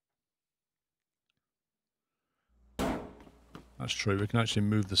 That's true. We can actually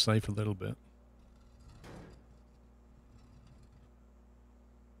move the safe a little bit.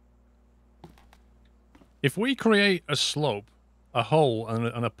 If we create a slope, a hole,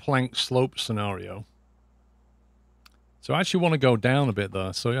 and a plank slope scenario. So I actually want to go down a bit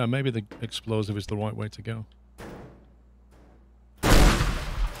there. So yeah, maybe the explosive is the right way to go.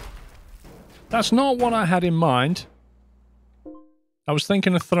 That's not what I had in mind. I was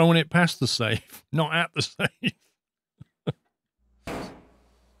thinking of throwing it past the safe, not at the safe.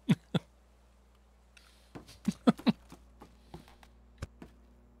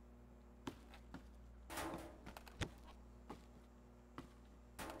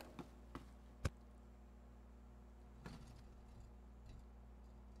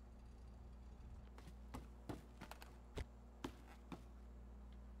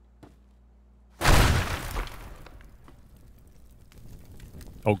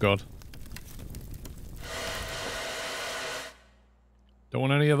 Oh, God. Don't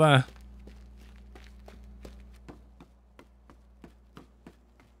want any of that.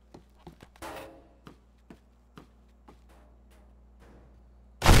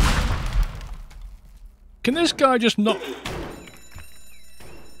 Can this guy just not...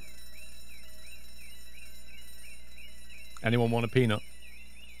 Anyone want a peanut?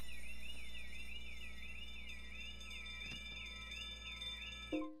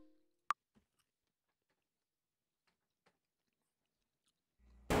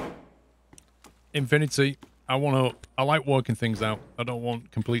 Infinity, I like working things out. I don't want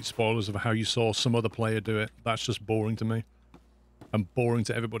complete spoilers of how you saw some other player do it. That's just boring to me. And boring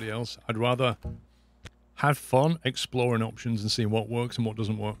to everybody else. I'd rather have fun exploring options and seeing what works and what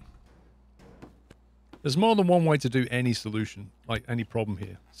doesn't work. There's more than one way to do any solution, like any problem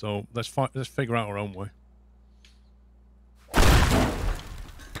here. So let's figure out our own way.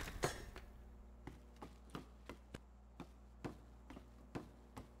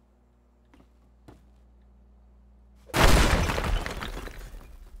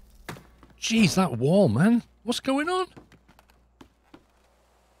 Jeez, that wall, man. What's going on?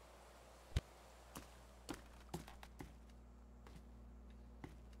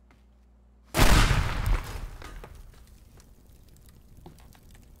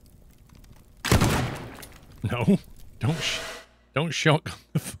 No, don't shock.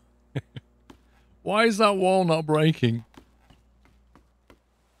 Why is that wall not breaking?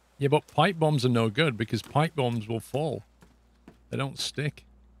 Yeah, but pipe bombs are no good because pipe bombs will fall. They don't stick.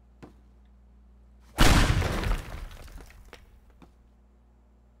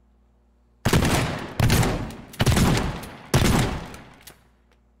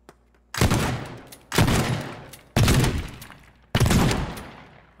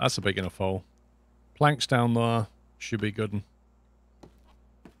 That's a big enough hole. Planks down there should be good.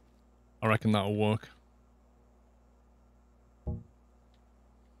 I reckon that'll work.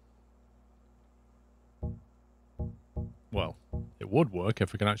 Well, it would work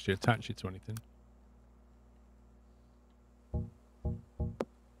if we can actually attach it to anything.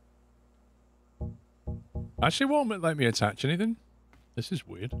 Actually, won't let me attach anything. This is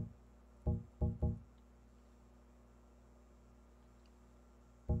weird.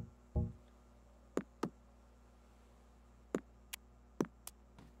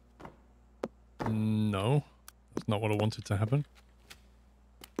 No, that's not what I wanted to happen.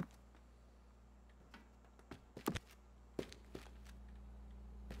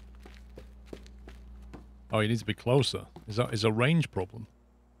 Oh, he needs to be closer. Is a range problem?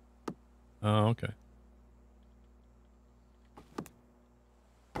 Oh, okay.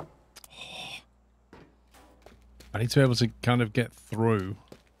 Oh. I need to be able to kind of get through.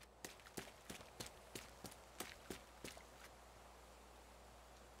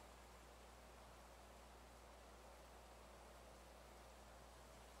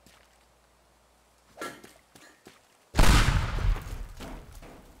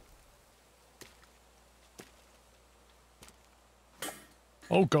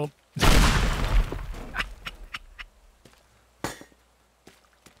 Oh, God.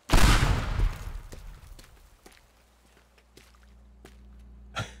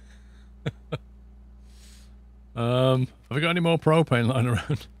 Have we got any more propane lying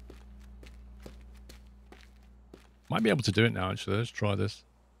around? Might be able to do it now, actually. Let's try this.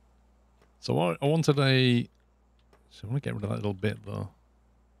 So I wanted a... So I want to get rid of that little bit, though.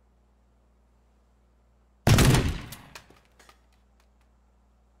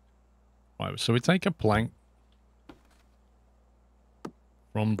 Right, so we take a plank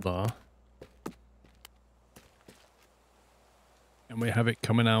from there. And we have it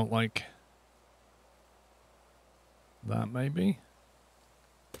coming out like that, maybe?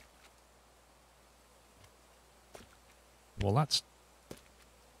 Well, that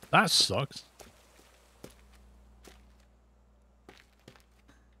sucks.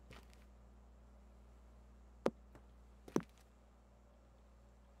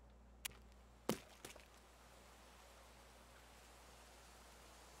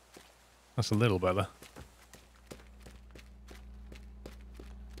 That's a little better.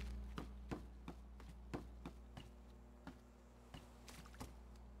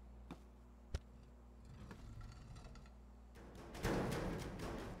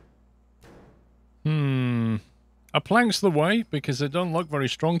 A plank's the way, because they don't look very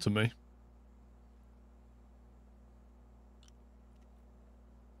strong to me.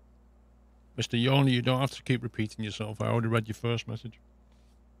 Mr. Yoni, you don't have to keep repeating yourself. I already read your first message.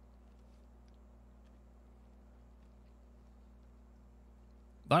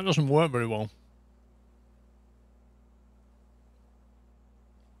 That doesn't work very well.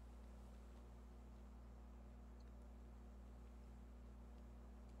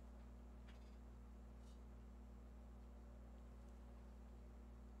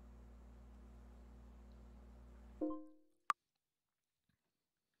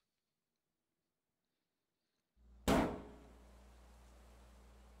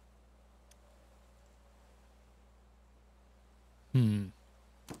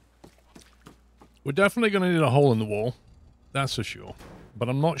 We're definitely going to need a hole in the wall. That's for sure. But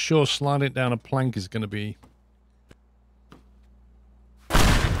I'm not sure sliding it down a plank is going to be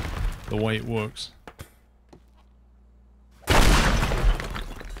the way it works.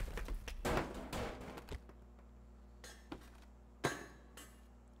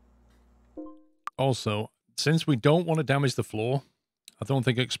 Also, since we don't want to damage the floor, I don't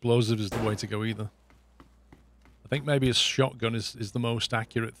think explosive is the way to go either. I think maybe a shotgun is the most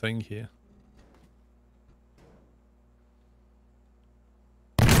accurate thing here.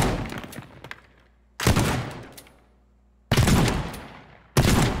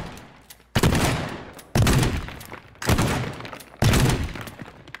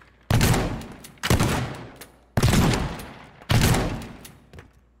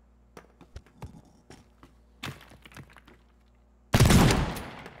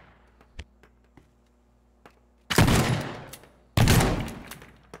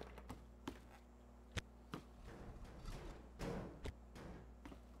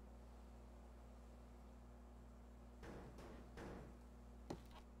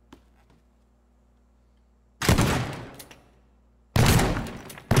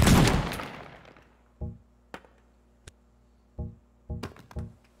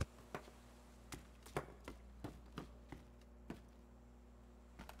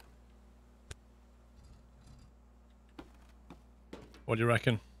 What do you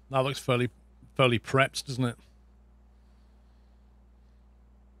reckon? That looks fairly prepped, doesn't it?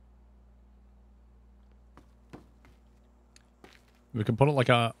 We can put it like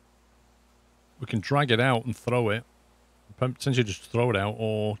a... We can drag it out and throw it. Potentially just throw it out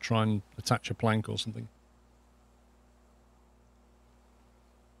or try and attach a plank or something.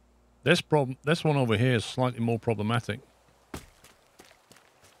 This one over here is slightly more problematic.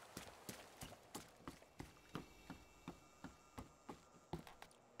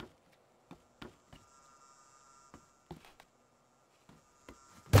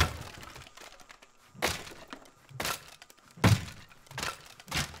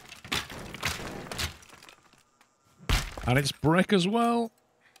 And it's brick as well.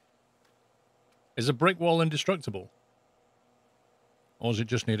 Is a brick wall indestructible? Or does it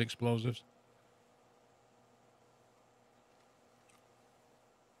just need explosives?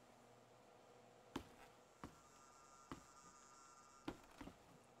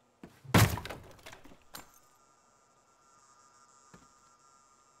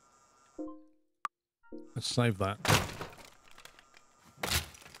 Let's save that.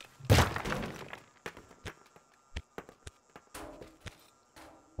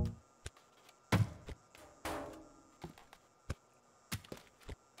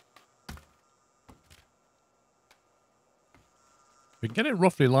 We can get it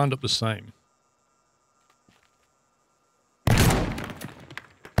roughly lined up the same.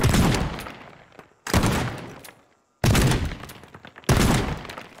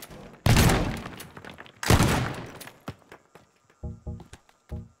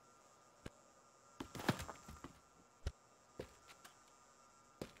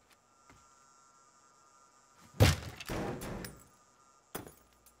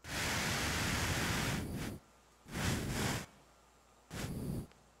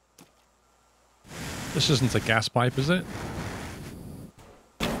 This isn't a gas pipe, is it?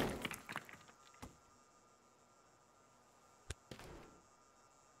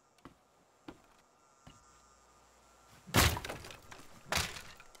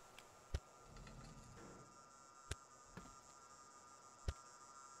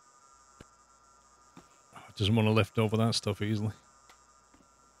 Doesn't want to lift over that stuff easily.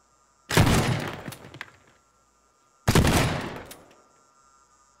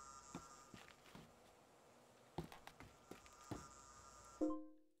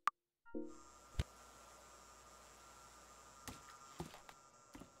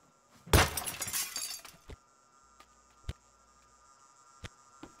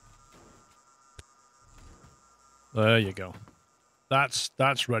 There you go.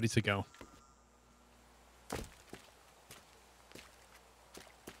 That's ready to go.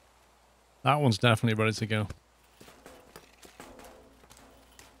 That one's definitely ready to go.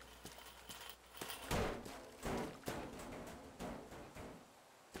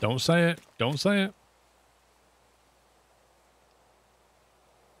 Don't say it. Don't say it.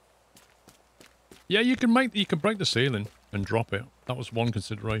 Yeah, you can break the ceiling and drop it. That was one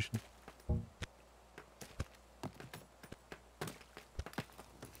consideration.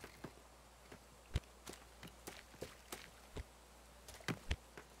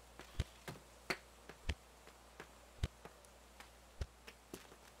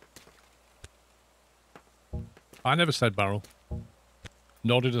 I never said barrel.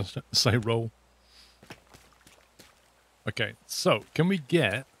 Nor did I say roll. Okay, so can we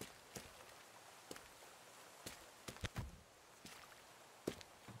get...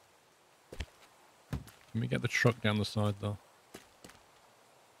 Can we get the truck down the side, though?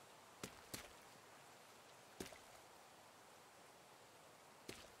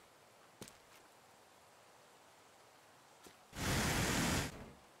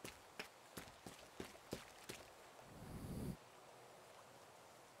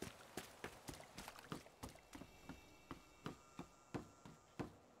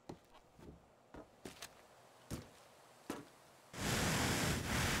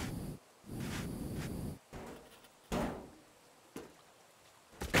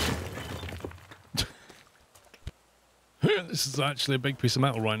 This is actually a big piece of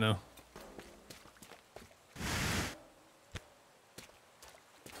metal right now.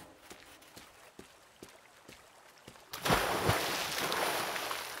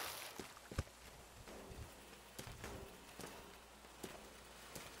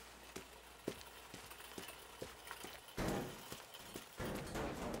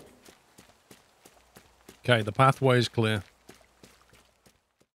 Okay, the pathway is clear.